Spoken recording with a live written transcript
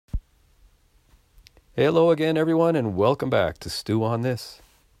Hello again, everyone, and welcome back to Stew on This.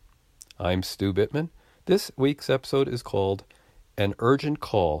 I'm Stu Bittman. This week's episode is called An Urgent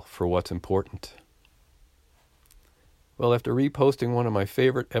Call for What's Important. Well, after reposting one of my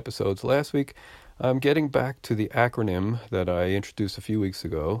favorite episodes last week, I'm getting back to the acronym that I introduced a few weeks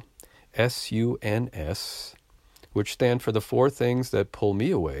ago, SUNS, which stand for the four things that pull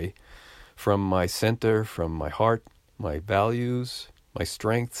me away from my center, from my heart, my values, my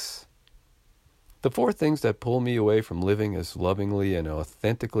strengths. The four things that pull me away from living as lovingly and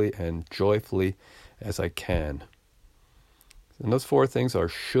authentically and joyfully as I can. And those four things are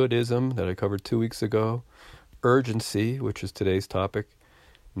shouldism, that I covered 2 weeks ago, urgency, which is today's topic,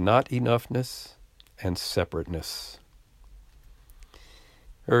 not enoughness, and separateness.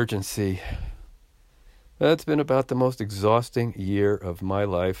 Urgency. That's been about the most exhausting year of my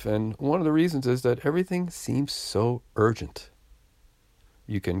life, and one of the reasons is that everything seems so urgent.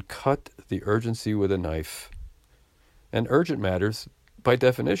 You can cut the urgency with a knife. And urgent matters, by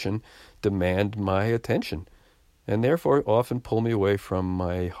definition, demand my attention, and therefore often pull me away from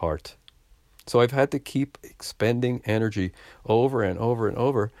my heart. So I've had to keep expending energy over and over and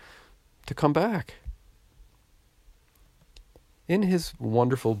over to come back. In his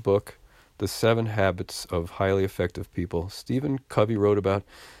wonderful book, The 7 Habits of Highly Effective People, Stephen Covey wrote about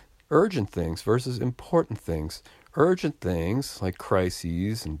urgent things versus important things. Urgent things like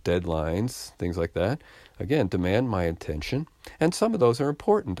crises and deadlines, things like that, again, demand my attention. And some of those are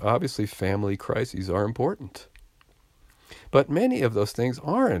important. Obviously, family crises are important. But many of those things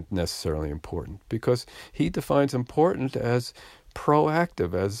aren't necessarily important because he defines important as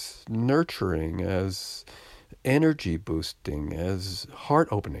proactive, as nurturing, as energy boosting, as heart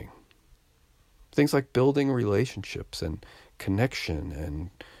opening. Things like building relationships and connection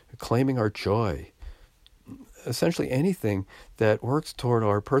and claiming our joy. Essentially anything that works toward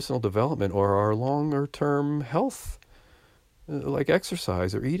our personal development or our longer-term health, like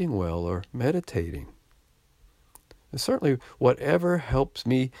exercise or eating well or meditating. And certainly whatever helps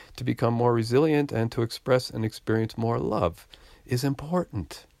me to become more resilient and to express and experience more love is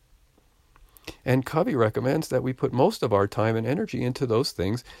important. And Covey recommends that we put most of our time and energy into those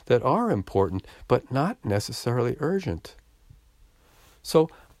things that are important, but not necessarily urgent. So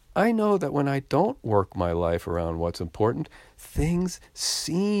I know that when I don't work my life around what's important, things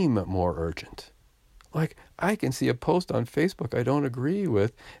seem more urgent. Like I can see a post on Facebook I don't agree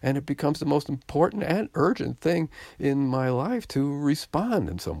with, and it becomes the most important and urgent thing in my life to respond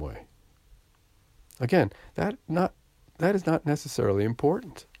in some way. Again, that is not necessarily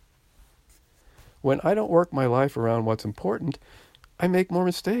important. When I don't work my life around what's important, I make more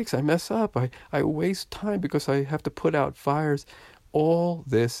mistakes. I mess up. I waste time because I have to put out fires. All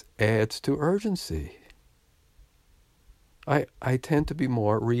this adds to urgency. I tend to be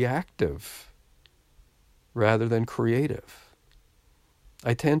more reactive rather than creative.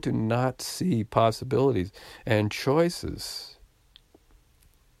 I tend to not see possibilities and choices.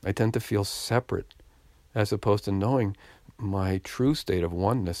 I tend to feel separate as opposed to knowing my true state of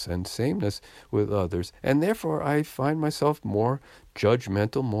oneness and sameness with others. And therefore I find myself more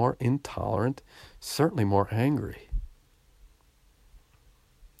judgmental, more intolerant, certainly more angry.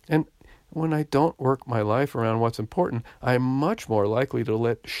 And when I don't work my life around what's important, I'm much more likely to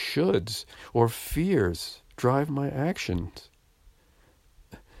let shoulds or fears drive my actions.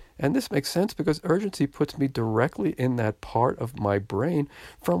 And this makes sense because urgency puts me directly in that part of my brain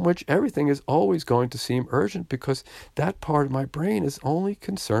from which everything is always going to seem urgent because that part of my brain is only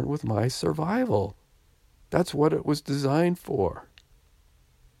concerned with my survival. That's what it was designed for.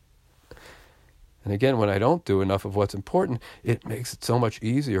 And again, when I don't do enough of what's important, it makes it so much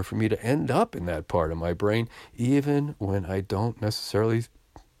easier for me to end up in that part of my brain, even when I don't necessarily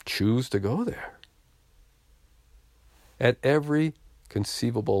choose to go there. At every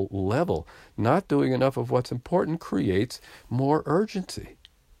conceivable level, not doing enough of what's important creates more urgency.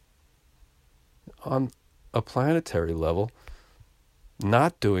 On a planetary level,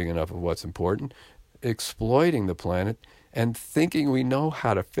 not doing enough of what's important, exploiting the planet, and thinking we know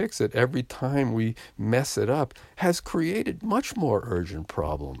how to fix it every time we mess it up has created much more urgent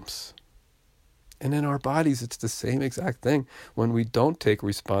problems. And in our bodies, it's the same exact thing when we don't take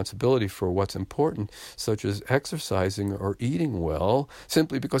responsibility for what's important, such as exercising or eating well,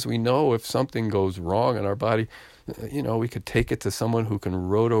 simply because we know if something goes wrong in our body, we could take it to someone who can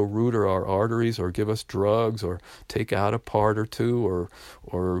roto-rooter our arteries or give us drugs or take out a part or two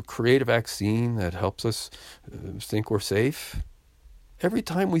or create a vaccine that helps us think we're safe. Every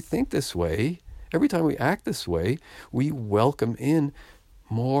time we think this way, every time we act this way, we welcome in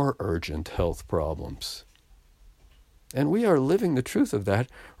more urgent health problems. And we are living the truth of that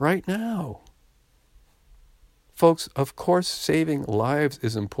right now. Folks, of course, saving lives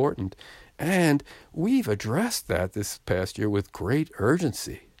is important, and we've addressed that this past year with great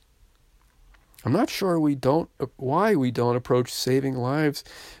urgency. I'm not sure why we don't approach saving lives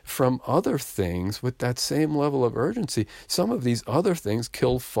from other things with that same level of urgency. Some of these other things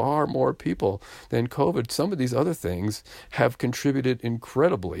kill far more people than COVID. Some of these other things have contributed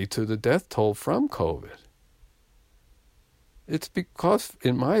incredibly to the death toll from COVID. It's because,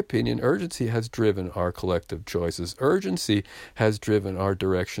 in my opinion, urgency has driven our collective choices. Urgency has driven our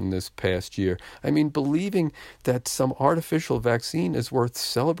direction this past year. I mean, believing that some artificial vaccine is worth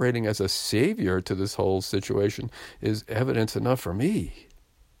celebrating as a savior to this whole situation is evidence enough for me.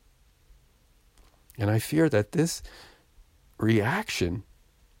 And I fear that this reaction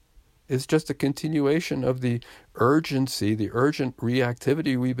is just a continuation of the urgency, the urgent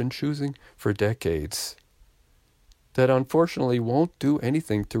reactivity we've been choosing for decades, that unfortunately won't do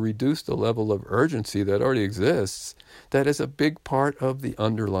anything to reduce the level of urgency that already exists, that is a big part of the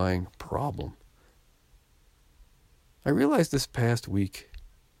underlying problem. I realized this past week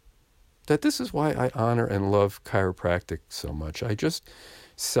that this is why I honor and love chiropractic so much. I just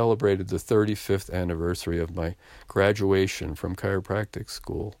celebrated the 35th anniversary of my graduation from chiropractic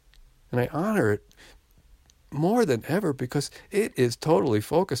school, and I honor it more than ever because it is totally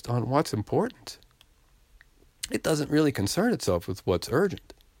focused on what's important. It doesn't really concern itself with what's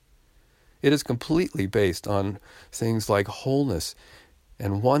urgent. It is completely based on things like wholeness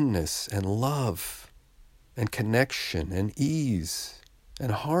and oneness and love and connection and ease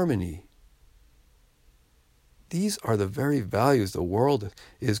and harmony. These are the very values the world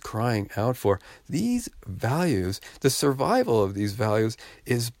is crying out for. These values, the survival of these values,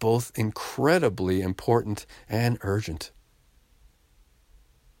 is both incredibly important and urgent.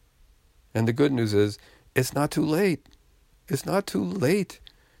 And the good news is, it's not too late. It's not too late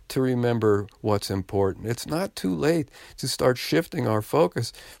to remember what's important. It's not too late to start shifting our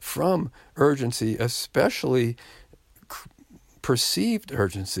focus from urgency, especially perceived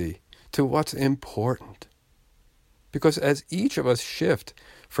urgency, to what's important. Because as each of us shift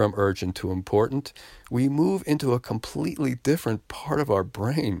from urgent to important, we move into a completely different part of our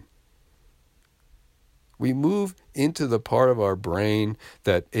brain. We move into the part of our brain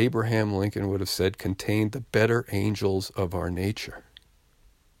that Abraham Lincoln would have said contained the better angels of our nature.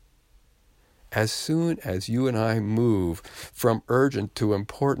 As soon as you and I move from urgent to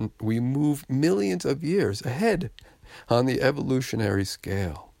important, we move millions of years ahead on the evolutionary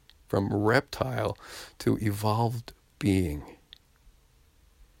scale, from reptile to evolved being.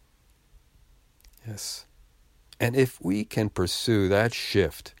 Yes. And if we can pursue that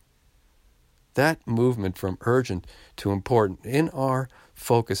shift, that movement from urgent to important in our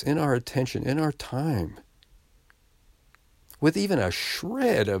focus, in our attention, in our time, with even a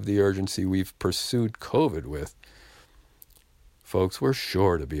shred of the urgency we've pursued COVID with, folks, we're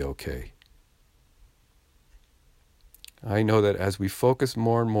sure to be okay. I know that as we focus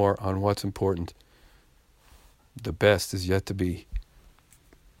more and more on what's important, the best is yet to be.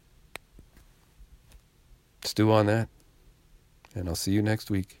 Stew on that, and I'll see you next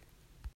week.